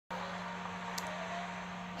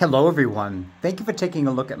Hello everyone, thank you for taking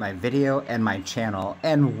a look at my video and my channel,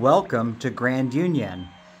 and welcome to Grand Union.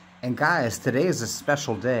 And guys, today is a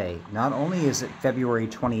special day. Not only is it February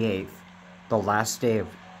 28th, the last day of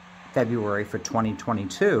February for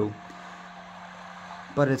 2022,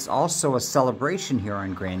 but it's also a celebration here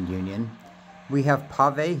on Grand Union. We have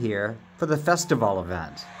Pave here for the Festivale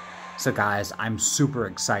event. So guys, I'm super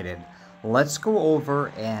excited. Let's go over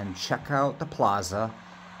and check out the plaza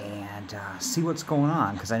and see what's going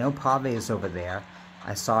on, because I know Pave is over there.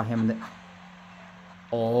 I saw him.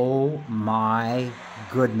 Oh my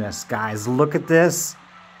goodness, guys, look at this.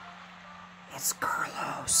 It's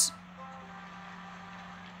Carlos.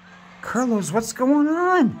 Carlos, what's going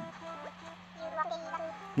on?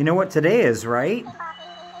 You know what today is, right?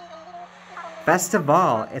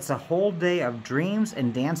 Festivale. It's a whole day of dreams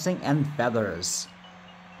and dancing and feathers.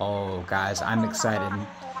 Oh, guys, I'm excited.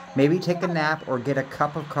 Maybe take a nap or get a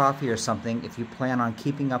cup of coffee or something if you plan on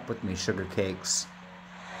keeping up with me, sugar cakes.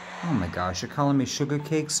 Oh my gosh, you're calling me sugar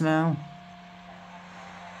cakes now?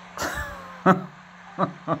 Oh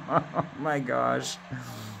my gosh.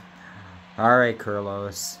 Alright,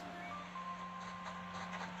 Carlos.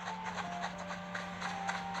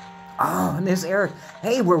 Oh, and there's Eric.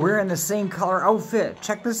 Hey, we're wearing the same color outfit.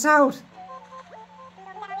 Check this out.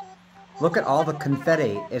 Look at all the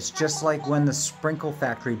confetti. It's just like when the sprinkle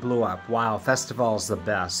factory blew up. Wow, Festivale's the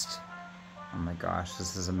best. Oh my gosh,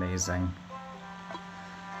 this is amazing.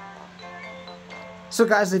 So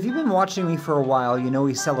guys, if you've been watching me for a while, you know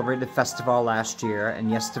we celebrated Festivale last year.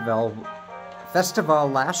 And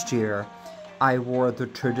Festivale last year, I wore the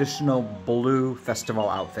traditional blue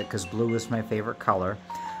Festivale outfit because blue is my favorite color.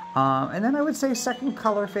 And then I would say second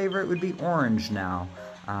color favorite would be orange now.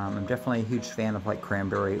 I'm definitely a huge fan of like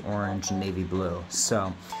cranberry, orange, and navy blue.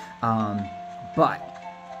 So, but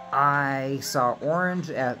I saw orange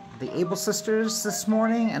at the Able Sisters this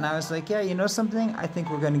morning, and I was like, yeah, you know something? I think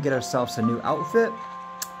we're going to get ourselves a new outfit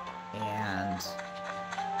and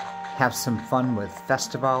have some fun with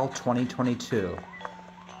Festivale 2022.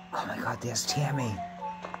 Oh my God, there's Tammy.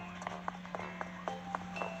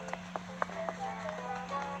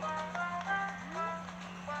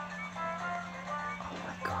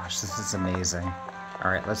 This is amazing.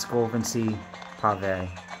 Alright, let's go over and see Pave.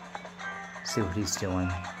 See what he's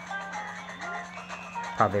doing.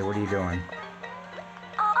 Pave, what are you doing?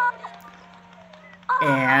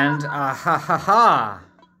 And, ha ha ha!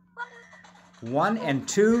 1 and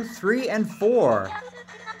 2, 3 and 4.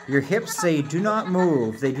 Your hips, they do not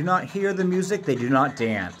move. They do not hear the music. They do not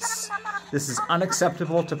dance. This is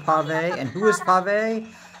unacceptable to Pave. And who is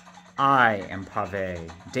Pave? I am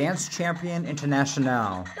Pave, Dance Champion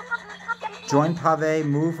International. Join Pave,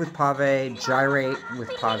 move with Pave, gyrate with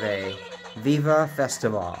Pave. Viva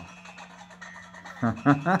Festivale.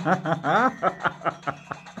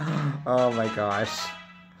 Oh my gosh.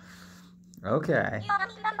 Okay.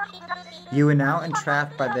 You are now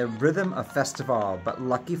entrapped by the rhythm of Festivale, but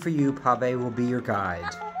lucky for you, Pave will be your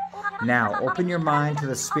guide. Now, open your mind to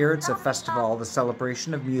the spirits of Festivale, the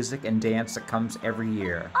celebration of music and dance that comes every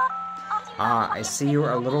year. Ah, I see you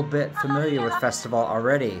are a little bit familiar with Festivale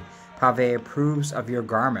already. Pave approves of your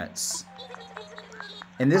garments.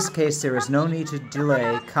 In this case, there is no need to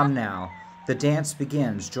delay. Come now. The dance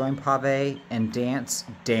begins. Join Pave and dance,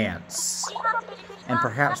 dance. And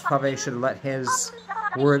perhaps Pave should let his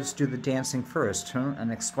words do the dancing first, huh?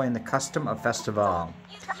 And explain the custom of Festivale.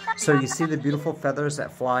 So you see the beautiful feathers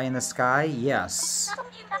that fly in the sky? Yes.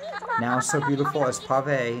 Now so beautiful as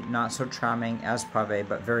Pave, not so charming as Pave,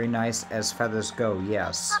 but very nice as feathers go,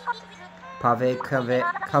 yes. Pave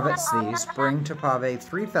covets these. Bring to Pave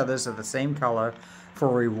 3 feathers of the same color for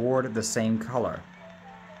a reward of the same color.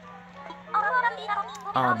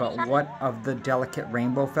 But what of the delicate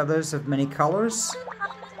rainbow feathers of many colors?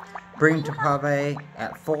 Bring to Pave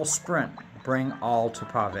at full sprint. Bring all to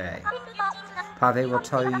Pave. Pave will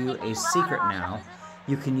tell you a secret now.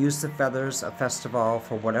 You can use the feathers of Festivale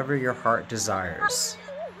for whatever your heart desires.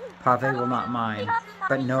 Pave will not mind,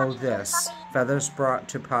 but know this. Feathers brought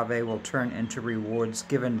to Pave will turn into rewards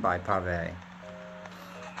given by Pave.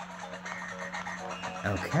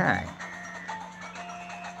 Okay.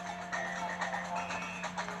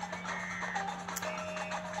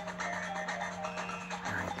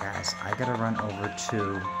 Alright guys, I gotta run over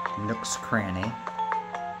to Nook's Cranny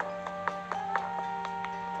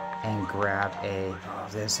and grab a, oh,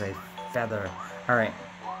 there's a feather. Alright,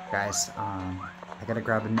 guys, I gotta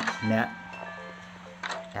grab a net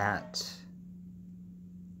at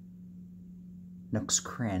Nook's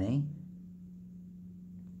Cranny.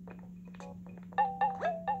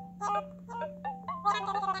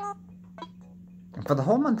 for the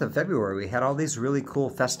whole month of February, we had all these really cool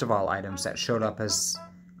festival items that showed up as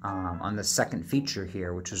on the second feature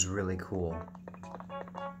here, which is really cool.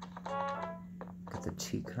 Got the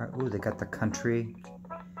tea cart. Ooh, they got the country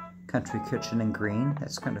kitchen in green.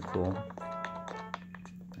 That's kind of cool.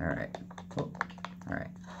 All right. Oh, all right.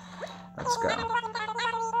 Let's go.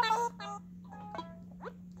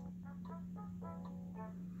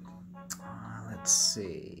 Let's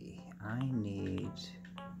see. I need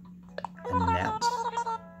a net.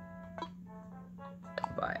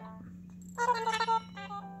 Buy it.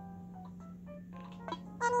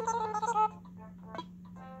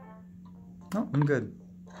 Oh, I'm good.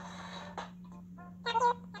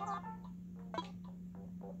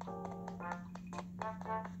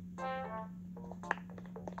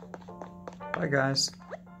 Bye, guys.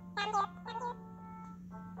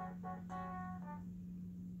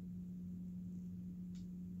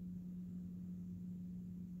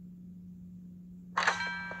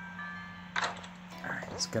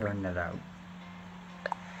 Alright, let's get our net out.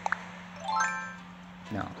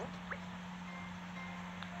 No.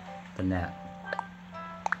 The net.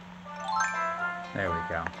 There we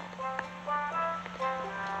go.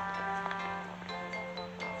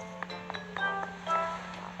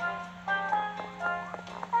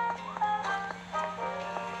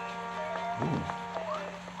 Ooh.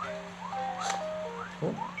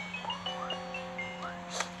 Oh.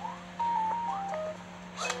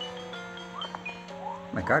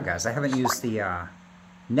 My God, guys, I haven't used the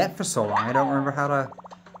net for so long, I don't remember how to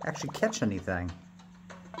actually catch anything.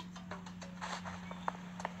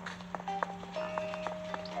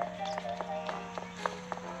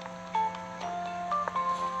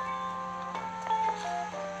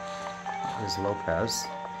 There's Lopez.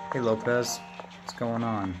 Hey, Lopez. What's going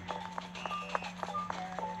on?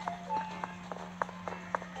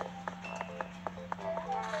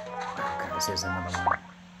 Oh, guys, here's another one.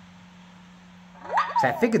 So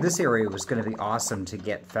I figured this area was going to be awesome to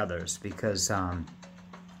get feathers because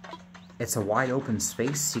it's a wide open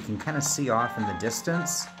space. You can kind of see off in the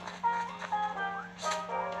distance.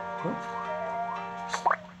 Oh.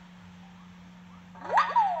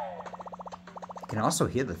 You can also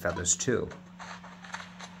hear the feathers too,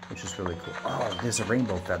 which is really cool. Oh, there's a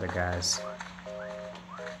rainbow feather, guys.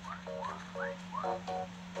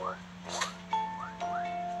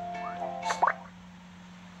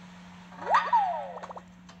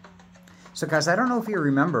 So guys, I don't know if you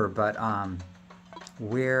remember, but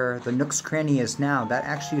where the Nook's Cranny is now, that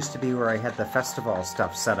actually used to be where I had the festival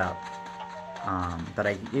stuff set up. That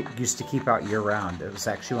I used to keep out year-round. It was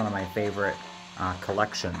actually one of my favorite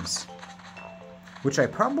collections. Which I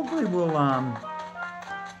probably will, I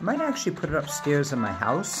might actually put it upstairs in my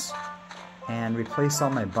house and replace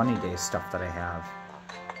all my Bunny Day stuff that I have.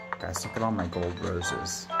 Guys, look at all my gold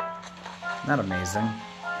roses. Isn't that amazing?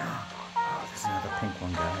 Oh, there's another pink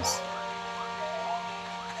one, guys.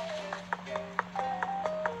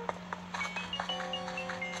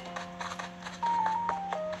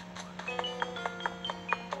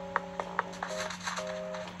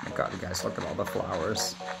 Oh my God, guys, look at all the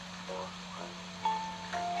flowers.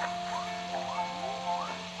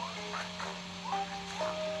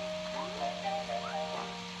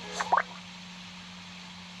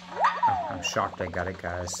 I'm shocked I got it,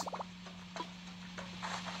 guys.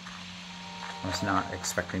 I was not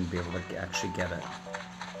expecting to be able to actually get it.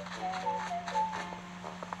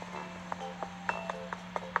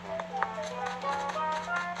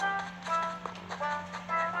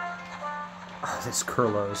 Oh, this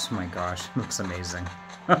Curlos, oh my gosh, looks amazing.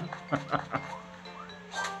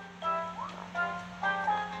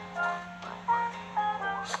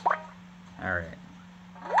 Alright.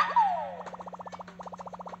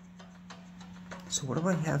 So what do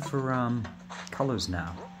I have for colors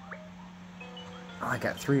now? Oh, I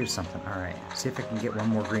got 3 or something. Alright, see if I can get one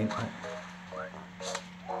more green. Oh.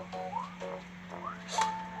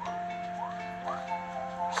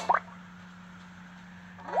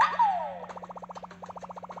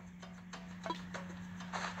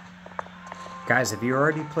 Guys, have you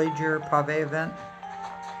already played your Pave event?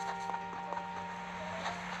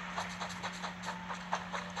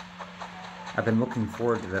 I've been looking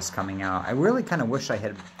forward to this coming out. I really kind of wish I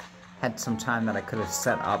had some time that I could have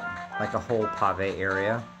set up like a whole Pave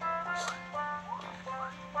area.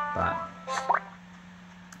 But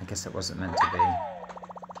I guess it wasn't meant to be.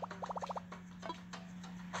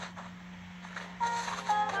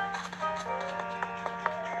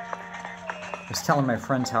 I was telling my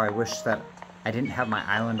friends how I wish that I didn't have my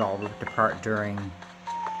island all ripped apart during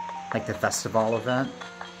like the Festivale event.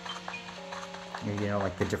 You know,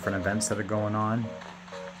 like the different events that are going on.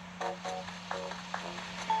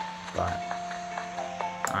 But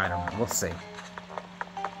I don't know. We'll see.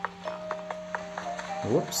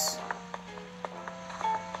 Whoops.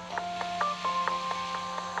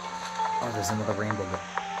 Oh, there's another rainbow.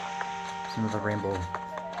 There's another rainbow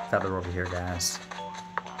feather over here, guys.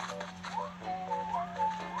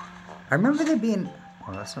 I remember there being...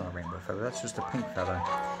 Oh, that's not a rainbow feather. That's just a pink feather.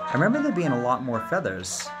 I remember there being a lot more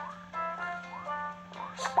feathers.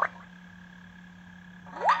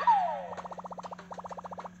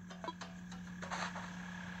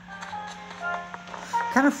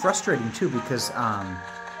 Kind of frustrating, too, because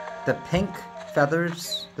the pink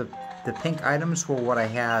feathers, the pink items were what I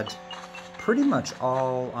had pretty much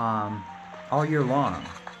all year long.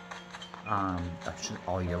 Actually,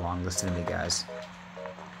 all year long. Listen to me, guys.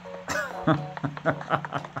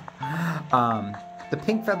 The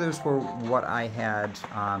pink feathers were what I had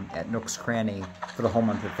at Nook's Cranny for the whole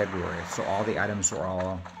month of February. So all the items were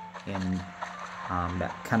all in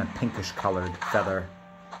that kind of pinkish colored feather.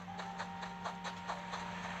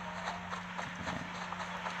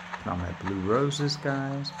 Put on my blue roses,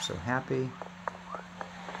 guys. I'm so happy.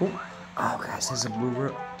 Ooh. Oh, guys, there's a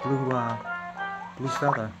blue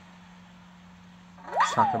feather.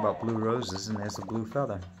 Let's talk about blue roses, and there's a blue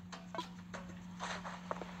feather.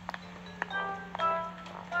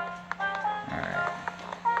 Alright.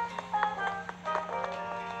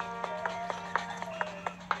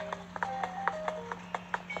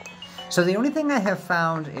 So the only thing I have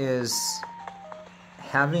found is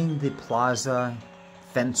having the plaza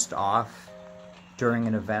fenced off during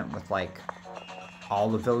an event with, like, all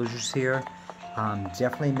the villagers here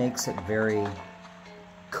definitely makes it very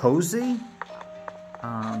cozy,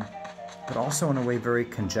 but also in a way very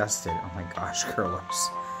congested. Oh my gosh, Carlos.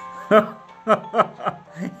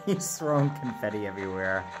 He's throwing confetti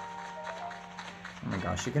everywhere. Oh my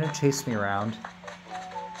gosh, you're gonna chase me around?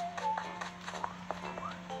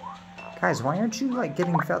 Guys, why aren't you, like,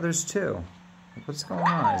 getting feathers too? What's going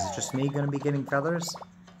on? Is it just me gonna be getting feathers?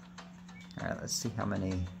 Alright, let's see how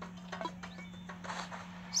many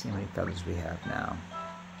feathers we have now.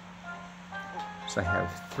 So I have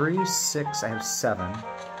 3, 6, I have 7.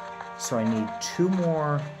 So I need 2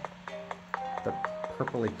 more, the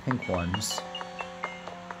purpley pink ones.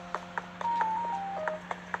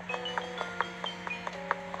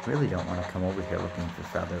 Really don't want to come over here looking for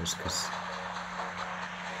feathers, because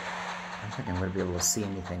I don't think I'm going to be able to see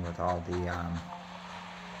anything with all the,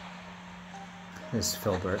 this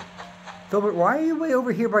Filbert. Filbert, why are you way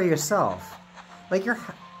over here by yourself? Like,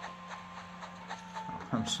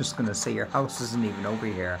 I'm just gonna say your house isn't even over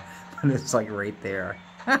here, but it's like right there.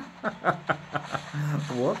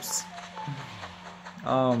 Whoops.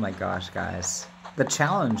 Oh my gosh, guys. The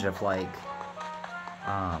challenge of, like,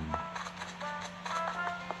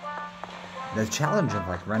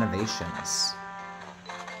 renovations.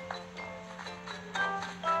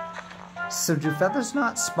 So do feathers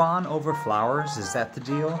not spawn over flowers? Is that the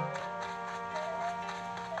deal?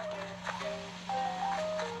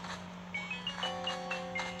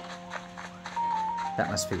 That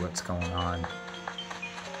must be what's going on.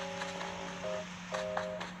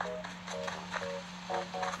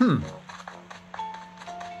 Well,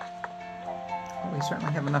 we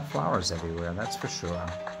certainly have enough flowers everywhere, that's for sure.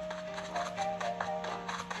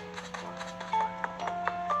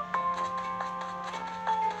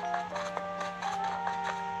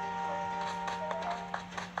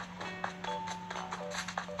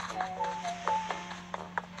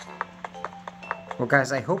 Well,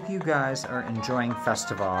 guys, I hope you guys are enjoying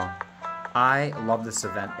Festivale. I love this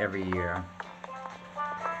event every year.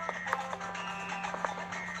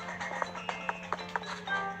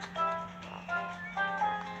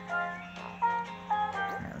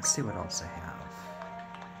 Alright, let's see what else I have.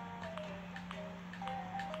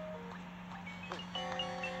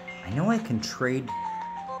 I know I can trade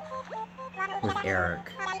with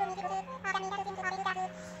Eric.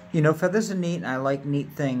 You know, feathers are neat, and I like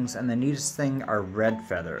neat things, and the neatest thing are red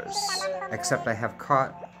feathers. Except I haven't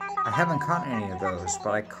caught any of those,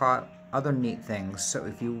 but I caught other neat things, so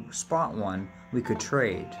if you spot one, we could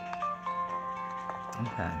trade.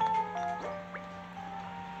 Okay.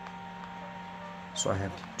 So I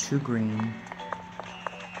have 2 green.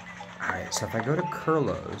 Alright, so if I go to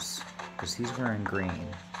Curlo's, because he's wearing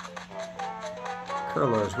green.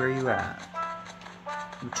 Curlo's, where are you at?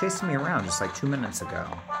 You were chasing me around just like 2 minutes ago.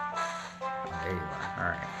 There you are.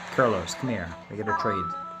 Alright. Carlos, come here. We get a trade.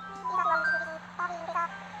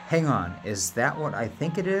 Hang on. Is that what I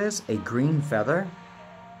think it is? A green feather?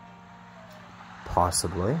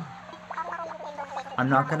 Possibly. I'm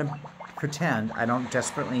not going to pretend I don't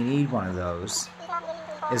desperately need one of those.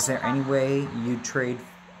 Is there any way you'd trade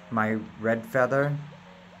my red feather?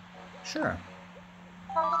 Sure.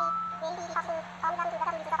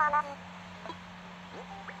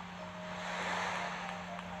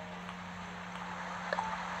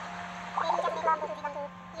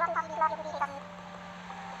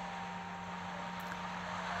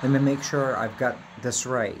 Let me make sure I've got this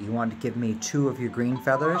right. You want to give me 2 of your green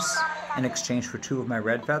feathers in exchange for 2 of my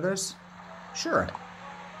red feathers? Sure.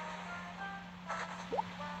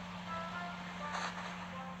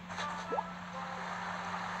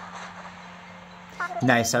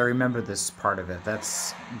 Nice, I remember this part of it.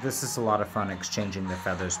 This is a lot of fun, exchanging the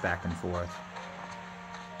feathers back and forth.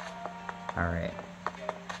 Alright.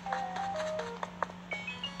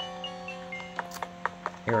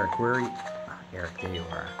 Eric, where are you? Oh, Eric, there you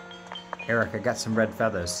are. Eric, I got some red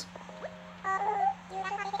feathers.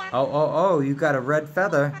 Oh, you got a red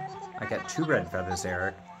feather. I got 2 red feathers,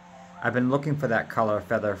 Eric. I've been looking for that color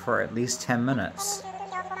feather for at least 10 minutes.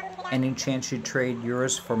 Any chance you'd trade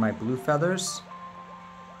yours for my blue feathers?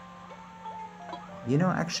 You know,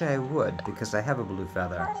 actually I would, because I have a blue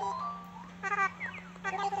feather.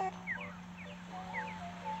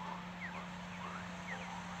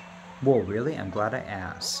 Whoa, really? I'm glad I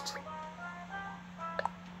asked.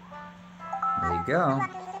 There you go.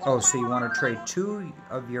 Oh, so you want to trade 2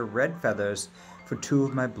 of your red feathers for 2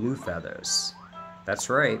 of my blue feathers.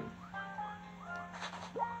 That's right.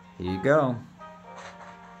 Here you go.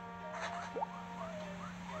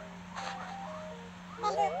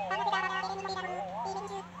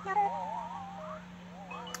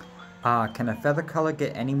 Can a feather color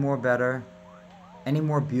get any more better? Any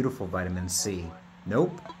more beautiful, vitamin C?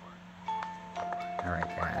 Nope. Alright,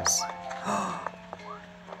 guys.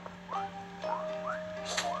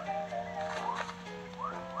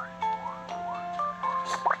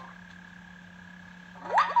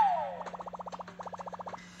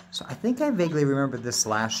 So I think I vaguely remember this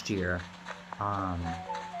last year. I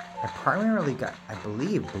primarily got, I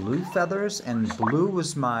believe, blue feathers, and blue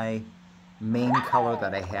was my main color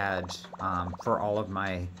that I had for all of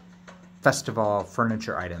my festival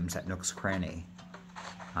furniture items at Nook's Cranny.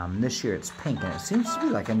 This year it's pink, and it seems to be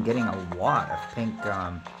like I'm getting a lot of pink,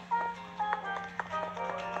 a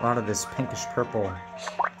lot of this pinkish purple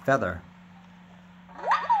feather.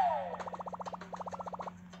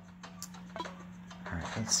 Alright,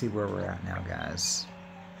 let's see where we're at now, guys.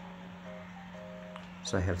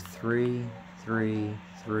 So I have 3, 3,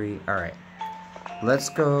 3. Alright, let's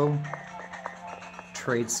go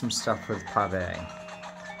trade some stuff with Pave.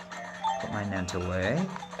 Put my net away.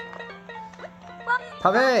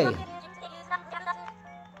 Pave!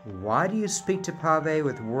 Why do you speak to Pave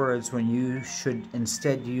with words when you should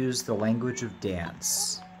instead use the language of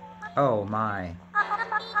dance? Oh my.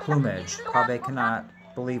 Plumage. Pave cannot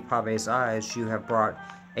believe Pave's eyes. You have brought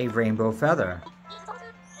a rainbow feather.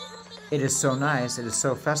 It is so nice. It is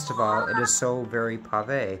so festival. It is so very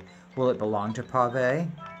Pave. Will it belong to Pave?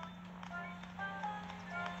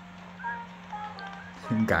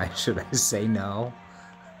 Guys, should I say no?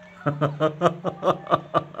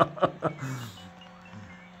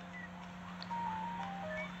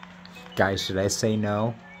 Guys, should I say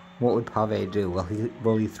no? What would Pave do?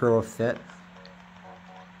 Will he throw a fit?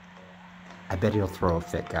 I bet he'll throw a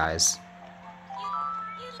fit, guys.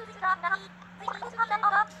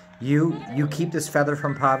 You keep this feather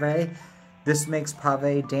from Pave? This makes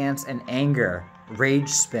Pave dance in anger. Rage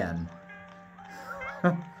spin.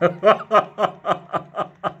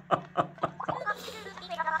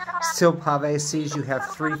 Still, Pave sees you have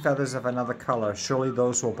 3 feathers of another color. Surely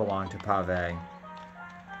those will belong to Pave.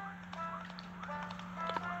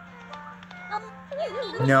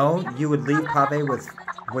 No, you would leave Pave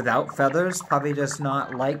without feathers? Pave does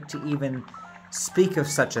not like to even speak of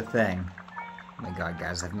such a thing. Oh my god,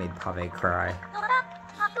 guys, I've made Pave cry.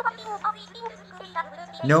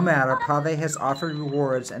 No matter, Pave has offered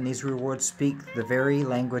rewards, and these rewards speak the very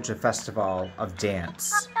language of Festivale, of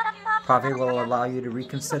dance. Pave will allow you to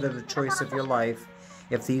reconsider the choice of your life.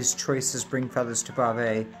 If these choices bring feathers to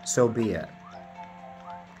Pave, so be it.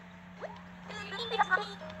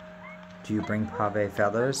 Do you bring Pave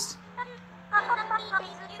feathers?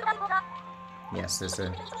 Yes,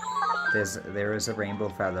 there is a rainbow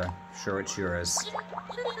feather. Sure, it's yours.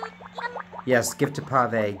 Yes, give to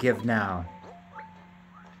Pave. Give now.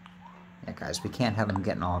 Yeah, guys, we can't have him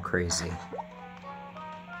getting all crazy.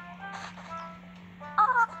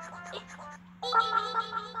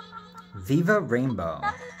 Viva Rainbow.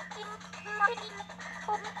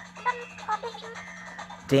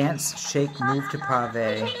 Dance, shake, move to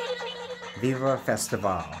Pave. Viva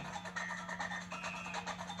Festivale.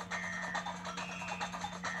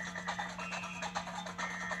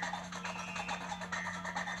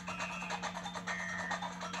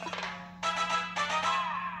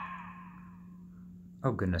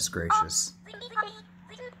 Oh, goodness gracious.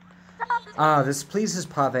 This pleases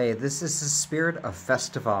Pave. This is the spirit of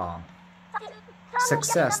Festivale.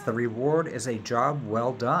 Success. The reward is a job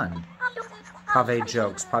well done. Pave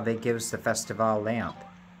jokes. Pave gives the Festivale lamp.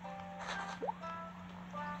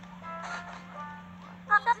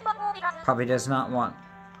 Pave does not want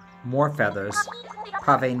more feathers.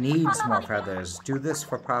 Pave needs more feathers. Do this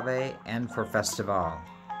for Pave and for Festivale.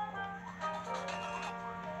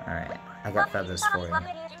 Alright, I got feathers for you.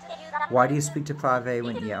 Why do you speak to Pave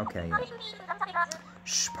when... Yeah, okay, yeah.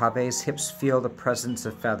 Shh, Pave's hips feel the presence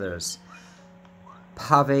of feathers.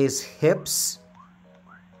 Pave's hips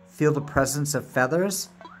feel the presence of feathers?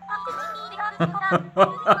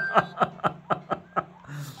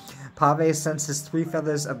 Pave senses 3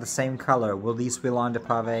 feathers of the same color. Will these belong to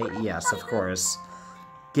Pave? Yes, of course.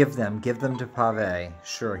 Give them to Pave.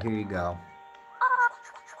 Sure, here you go.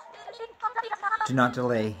 Do not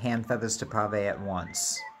delay. Hand feathers to Pave at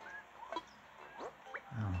once.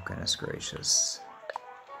 Oh, goodness gracious.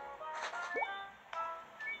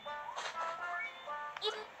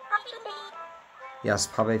 Yes,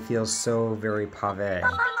 Pave feels so very Pave.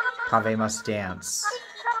 Pave must dance.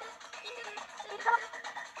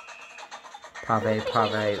 Pave,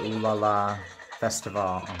 Pave, ooh la la,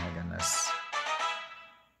 Festivale. Oh my goodness.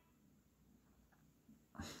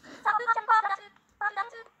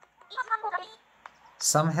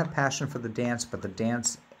 Some have passion for the dance, but the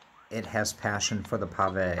dance, it has passion for the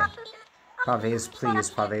Pave. Pave is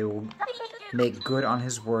pleased. Pave will make good on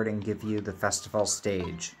his word and give you the Festivale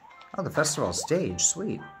stage. Oh, the Festivale stage,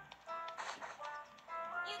 sweet.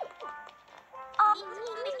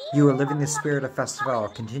 You are living the spirit of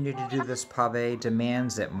Festivale. Continue to do this. Pave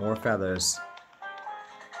demands it. More feathers.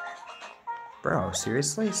 Bro,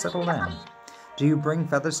 seriously? Settle down. Do you bring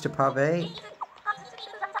feathers to Pave?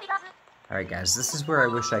 Alright guys, this is where I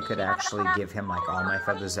wish I could actually give him like all my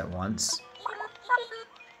feathers at once.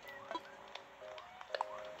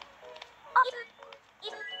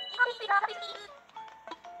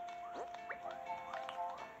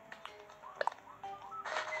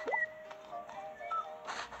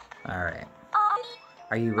 Alright.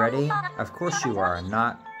 Are you ready? Of course you are.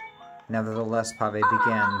 Not. Nevertheless, Pave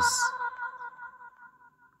begins.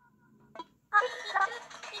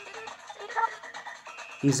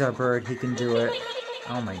 He's our bird. He can do it.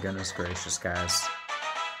 Oh my goodness gracious, guys.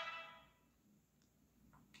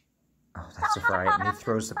 Oh, that's a fright. And he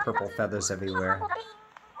throws the purple feathers everywhere.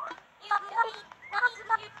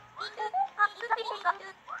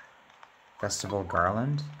 Festival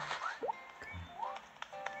garland?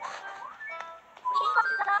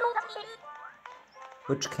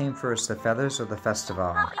 Which came first, the feathers or the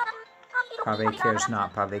Festivale? Pave cares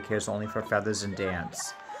not. Pave cares only for feathers and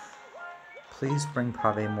dance. Please bring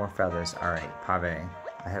Pave more feathers. Alright, Pave.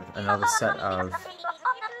 I have another set of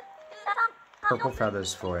purple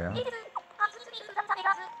feathers for you.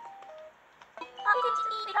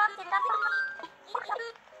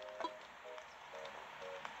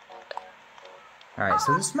 Alright,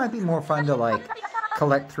 so this might be more fun to like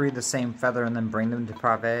collect 3 of the same feather and then bring them to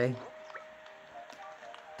Pave.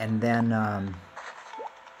 And then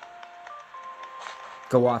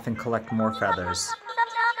go off and collect more feathers.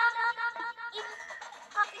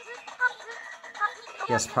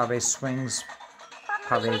 Yes, Pave swings,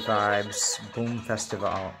 Pave vibes, boom,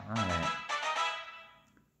 Festivale. Alright.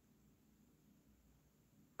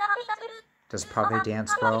 Does Pave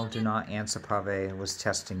dance well? Do not answer. Pave was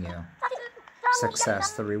testing you.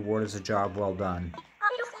 Success. The reward is a job well done.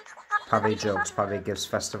 Pave jokes. Pave gives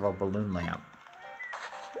Festivale balloon lamp.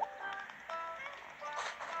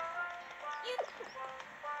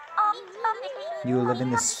 You live in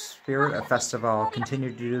the spirit of Festivale.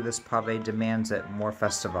 Continue to do this. Pave demands it. More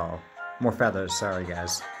Festivale. More feathers. Sorry,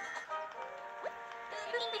 guys.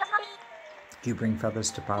 Do you bring feathers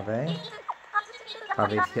to Pave?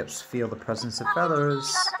 Pave's hips feel the presence of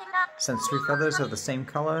feathers. Since 3 feathers are the same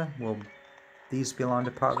color, will these belong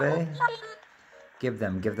to Pave? Give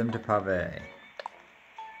them to Pave.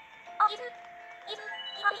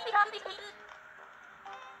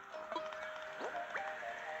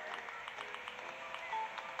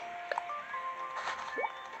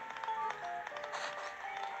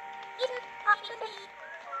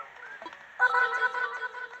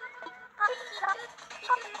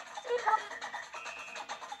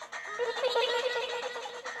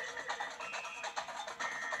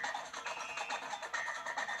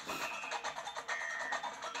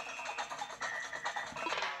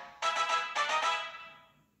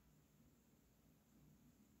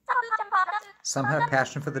 Some have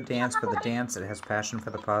passion for the dance, but the dance, it has passion for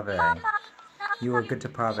the Pave. You are good to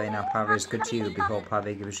Pave, now Pave is good to you. Behold,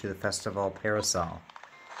 Pave gives you the Festivale parasol.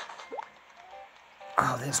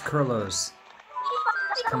 Oh, there's Curlos.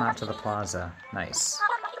 Let's come out to the plaza. Nice.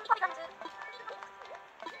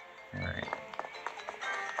 Alright.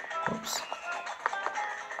 Oops.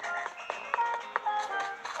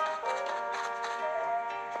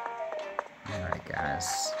 Alright,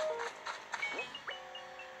 guys.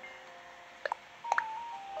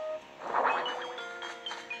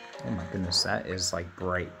 Oh my goodness, that is like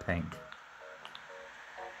bright pink.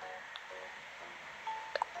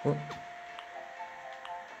 Whoop.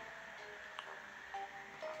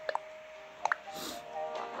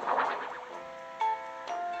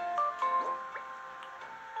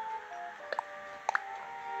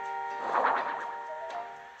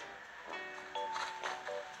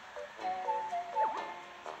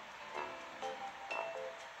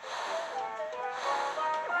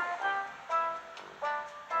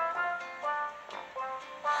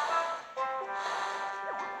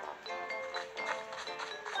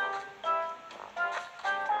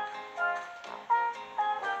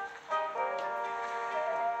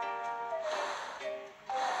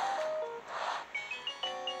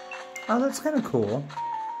 Oh, that's kind of cool.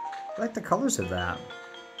 I like the colors of that.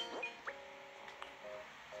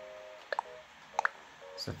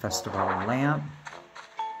 It's a festival lamp.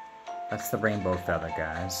 That's the rainbow feather,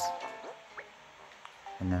 guys.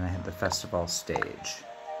 And then I have the festival stage.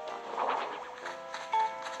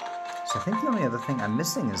 So I think the only other thing I'm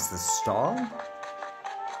missing is the stall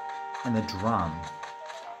and the drum.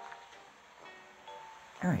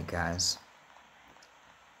 Alright, guys.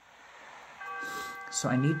 So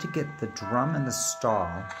I need to get the drum and the stall,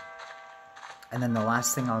 and then the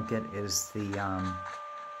last thing I'll get is the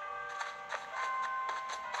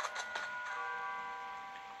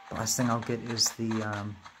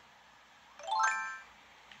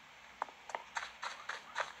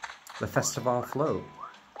festival float.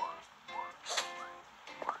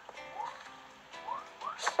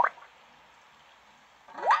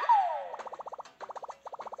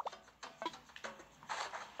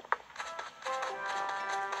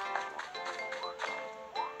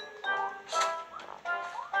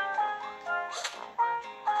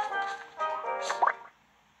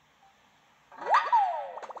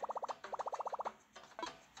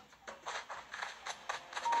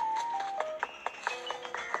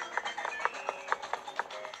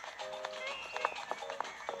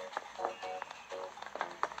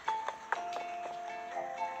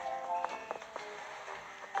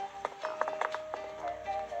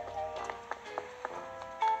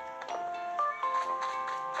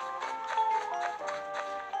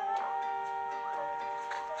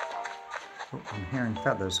 Oh, I'm hearing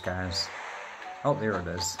feathers, guys. Oh, there it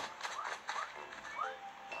is.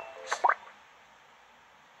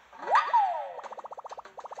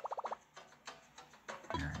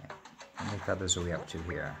 Alright. How many feathers are we up to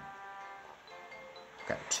here?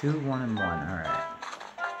 Got 2, 1, and 1. Alright.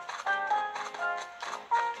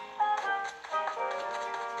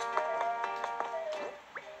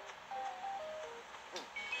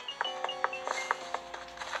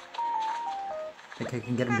 Think I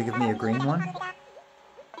can get him to give me a green one?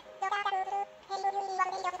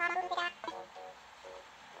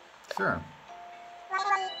 Sure.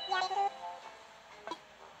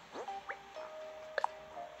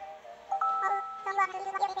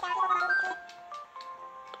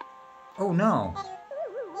 Oh no.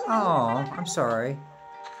 Oh, I'm sorry.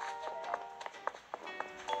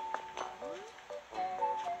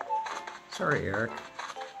 Sorry, Eric.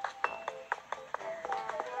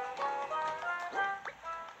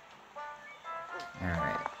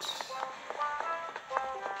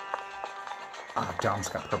 Ah, Dom's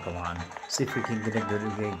got purple on. See if we can get a good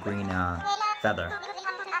green feather.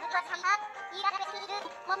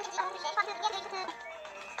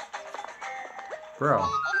 Bro.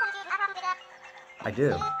 I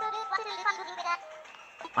do.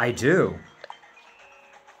 I do.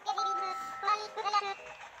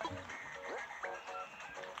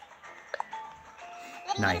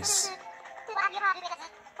 Nice.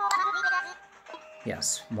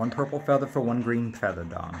 Yes, 1 purple feather for 1 green feather,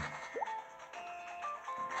 Dom.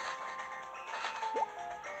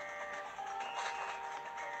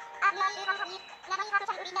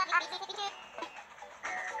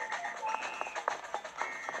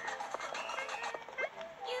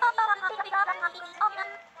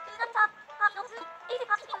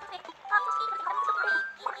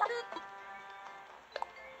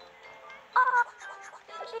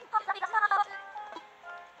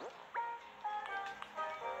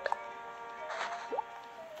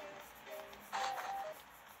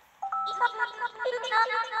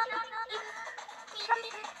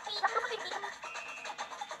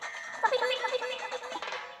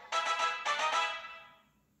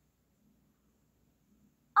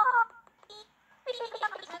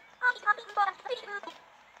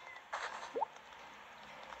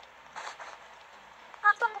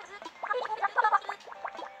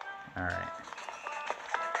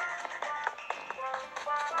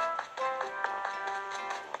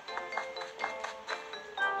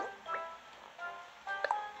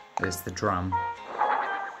 is the drum.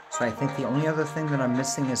 So I think the only other thing that I'm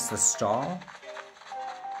missing is the stall.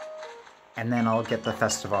 And then I'll get the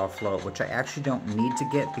Festivale float, which I actually don't need to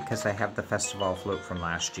get because I have the Festivale float from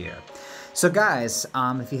last year. So guys,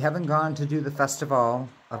 if you haven't gone to do the Festivale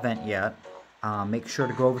event yet, make sure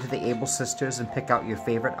to go over to the Able Sisters and pick out your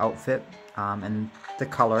favorite outfit and the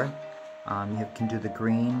color. You can do the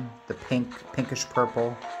green, the pink, pinkish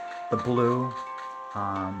purple, the blue,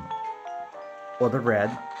 or the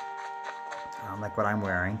red, like what I'm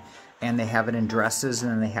wearing. And they have it in dresses,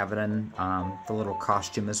 and then they have it in the little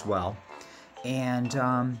costume as well. And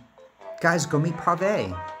guys, go meet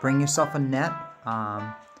Pave. Bring yourself a net.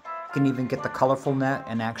 You can even get the colorful net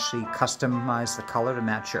and actually customize the color to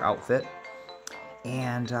match your outfit.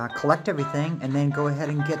 And collect everything, and then go ahead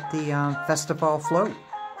and get the Festivale float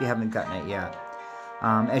if you haven't gotten it yet.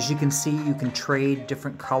 As you can see, you can trade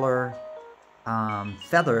different color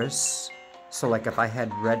feathers. So like if I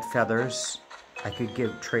had red feathers, I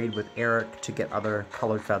could trade with Eric to get other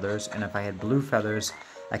colored feathers, and if I had blue feathers,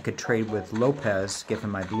 I could trade with Lopez, give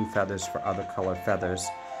him my blue feathers for other colored feathers.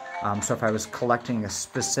 So if I was collecting a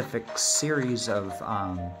specific series of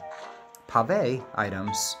Pave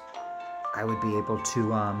items, I would be able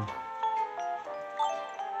to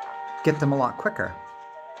get them a lot quicker.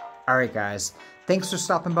 Alright guys, thanks for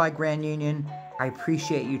stopping by Grand Union. I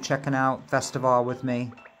appreciate you checking out Festivale with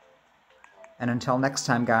me. And until next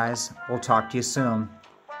time guys, we'll talk to you soon.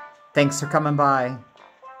 Thanks for coming by.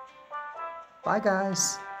 Bye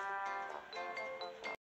guys.